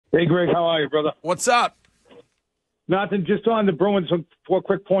Hey, Greg, how are you, brother? What's up? Nothing, just on the Bruins, 4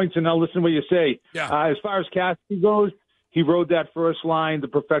 quick points, and I'll listen to what you say. Yeah. As far as Cassidy goes, he rode that first line, the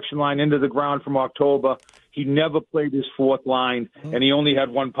perfection line, into the ground from October. He never played his fourth line, and he only had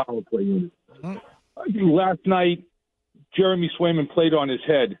one power play unit. Last night, Jeremy Swayman played on his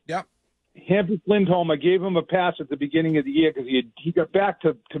head. Yep. Hampus Lindholm, I gave him a pass at the beginning of the year because he got back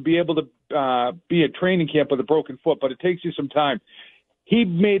to be able to be at training camp with a broken foot, but it takes you some time. He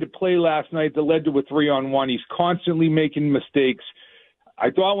made a play last night that led to a 3-on-1. He's constantly making mistakes. I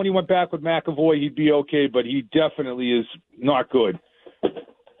thought when he went back with McAvoy, he'd be okay, but he definitely is not good.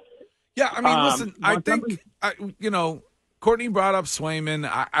 Yeah, I mean, listen, I think, Courtney brought up Swayman.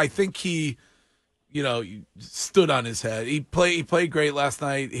 I think he, stood on his head. He played great last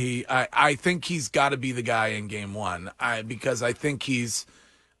night. I think he's got to be the guy in game one because I think he's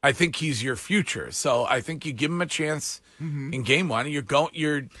your future. So I think you give him a chance in game one.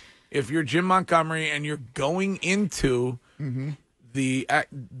 If you're Jim Montgomery and you're going into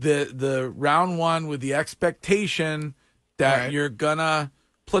the round one with the expectation that you're gonna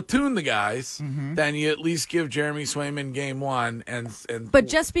platoon the guys, then you at least give Jeremy Swayman game one. But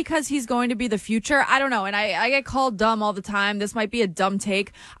just because he's going to be the future, I don't know. And I get called dumb all the time. This might be a dumb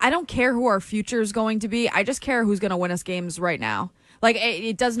take. I don't care who our future is going to be. I just care who's going to win us games right now. Like,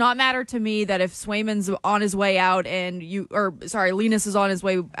 it does not matter to me that if Swayman's on his way out Linus is on his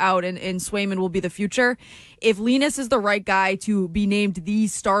way out and Swayman will be the future. If Linus is the right guy to be named the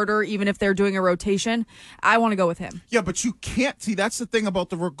starter, even if they're doing a rotation, I want to go with him. Yeah, but you can't. See, that's the thing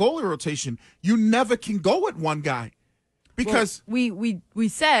about the goalie rotation. You never can go with one guy. Because we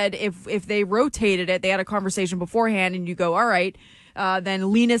said if they rotated it, they had a conversation beforehand, and you go, all right,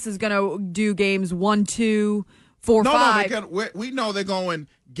 then Linus is going to do games 1, 2, 4, 5. No, we know they're going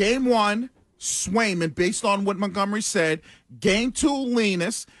game 1, Swayman, based on what Montgomery said. Game 2,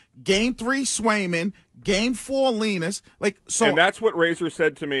 Linus. Game 3, Swayman. Game 4, Linus. And that's what Razor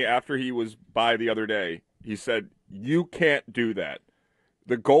said to me after he was by the other day. He said, you can't do that.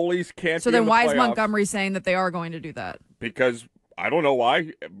 The goalies can't. So then why is Montgomery saying that they are going to do that? Because I don't know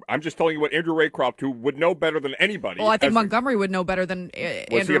why. I'm just telling you what Andrew Raycroft, who would know better than anybody. Well, I think Montgomery would know better than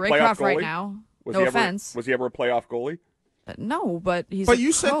Andrew Raycroft right now. No offense. Was he ever a playoff goalie? No, but he's But a you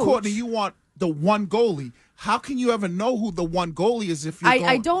coach. said, Courtney, you want the one goalie. How can you ever know who the one goalie is if you're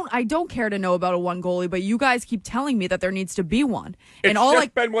I don't care to know about a one goalie, but you guys keep telling me that there needs to be one. It's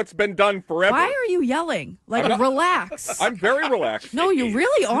just been what's been done forever. Why are you yelling? Relax. I'm very relaxed. No, you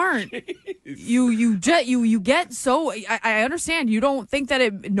really aren't. You get so. I understand. You don't think that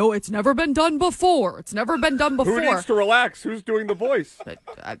it's never been done before. It's never been done before. Who needs to relax? Who's doing the voice?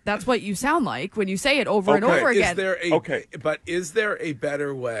 That's what you sound like when you say it over and over again. But is there a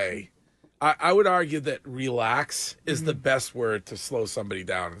better way? I would argue that relax is the best word to slow somebody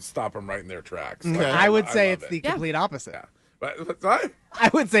down and stop them right in their tracks. I would say it's the complete opposite. Yeah. What? I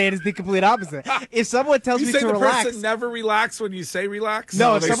would say it is the complete opposite. If someone tells me to relax, the person never relax when you say relax.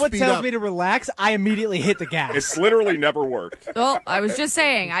 No, if someone tells me to relax, I immediately hit the gas. It's literally never worked. Well, I was just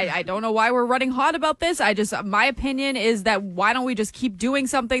saying, I don't know why we're running hot about this. My opinion is that why don't we just keep doing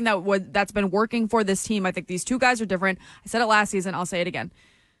something that's been working for this team? I think these two guys are different. I said it last season. I'll say it again.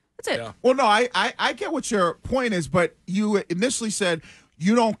 That's it. Yeah. Well, no, I get what your point is, but you initially said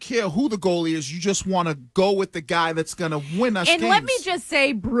you don't care who the goalie is. You just want to go with the guy that's going to win us games. Let me just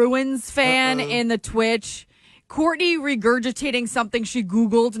say, Bruins fan in the Twitch, Courtney regurgitating something she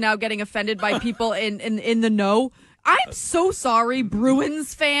Googled, now getting offended by people in the know. I'm so sorry,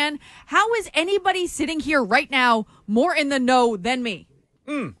 Bruins fan. How is anybody sitting here right now more in the know than me?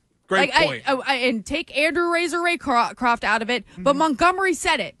 Great point. And take Andrew Raycroft out of it, but Montgomery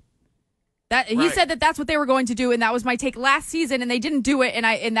said it. He said that's what they were going to do, and that was my take last season, and they didn't do it,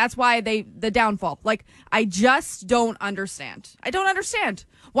 and that's why the downfall. I just don't understand. I don't understand.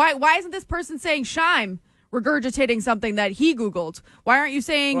 Why isn't this person saying Scheim regurgitating something that he Googled? Why aren't you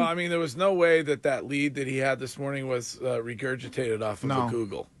saying? Well, I mean, there was no way that lead that he had this morning was regurgitated off of a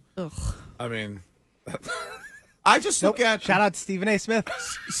Google. Ugh. I mean. I just look at... Shout out to Stephen A. Smith.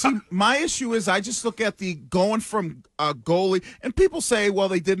 See, my issue is I just look at the going from goalie, and people say, well,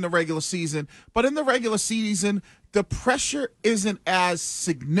 they did in the regular season, but in the regular season, the pressure isn't as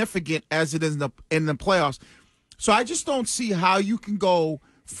significant as it is in the playoffs. So I just don't see how you can go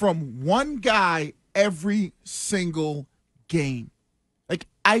from one guy every single game.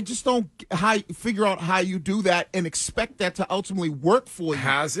 I just don't figure out how you do that and expect that to ultimately work for you.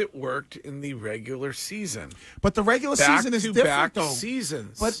 Has it worked in the regular season? But the regular season is different, though.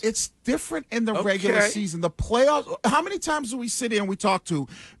 Seasons. But it's different in the regular season. The playoffs, how many times do we sit here and we talk to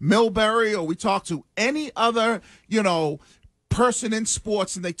Milbury or we talk to any other, person in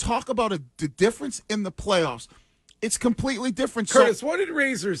sports, and they talk about the difference in the playoffs. It's completely different. Curtis, what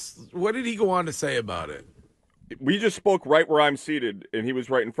did he go on to say about it? We just spoke right where I'm seated, and he was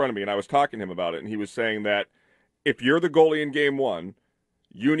right in front of me, and I was talking to him about it, and he was saying that if you're the goalie in game one,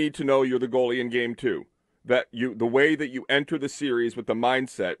 you need to know you're the goalie in game two. That the way that you enter the series with the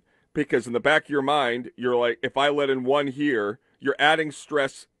mindset, because in the back of your mind, you're like, if I let in one here, you're adding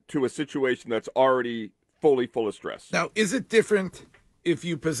stress to a situation that's already fully full of stress. Now, is it different if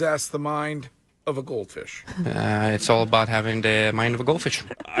you possess the mind of a goldfish? It's all about having the mind of a goldfish.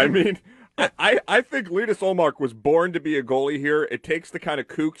 I mean, I think Linus Ullmark was born to be a goalie here. It takes the kind of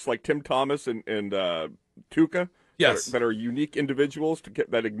kooks like Tim Thomas and Tuukka that are unique individuals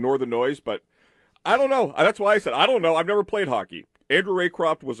that ignore the noise. But I don't know. That's why I said I don't know. I've never played hockey. Andrew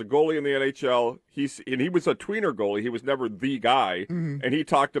Raycroft was a goalie in the NHL. He was a tweener goalie. He was never the guy. Mm-hmm. And he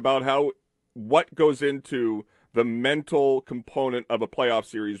talked about what goes into the mental component of a playoff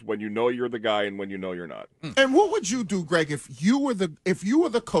series when you know you're the guy and when you know you're not. And what would you do, Greg, if you were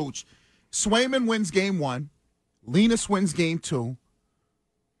the coach? Swayman wins game one, Linus wins game two,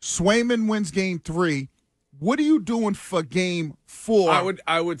 Swayman wins game three. What are you doing for game four?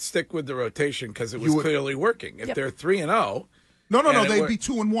 I would stick with the rotation because it was clearly working. If they're 3-0, no, they'd be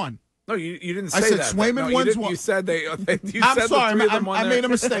 2-1. No, you didn't say that. I said that. Swayman wins one. You said they. I'm sorry. I made a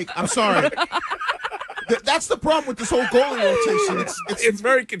mistake. I'm sorry. That's the problem with this whole goalie rotation. It's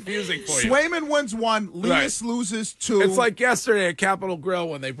very confusing for you. Swayman wins one, Linus loses two. It's like yesterday at Capitol Grill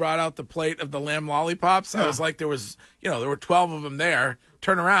when they brought out the plate of the lamb lollipops. I was like, there were 12 of them there.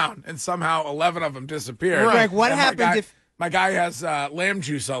 Turn around, and somehow 11 of them disappeared. Right. Greg, what happens if my guy has lamb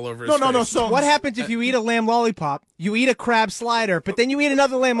juice all over his face? No. So what happens if you eat a lamb lollipop, you eat a crab slider, but then you eat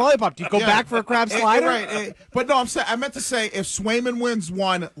another lamb lollipop? Do you go back for a crab slider? Right. But no, I meant to say if Swayman wins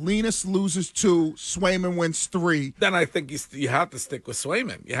one, Linus loses two, Swayman wins three. Then I think you have to stick with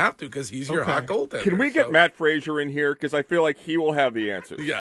Swayman. You have to because he's your hot goaltender. Can we get Matt Frazier in here? Because I feel like he will have the answers. Yeah.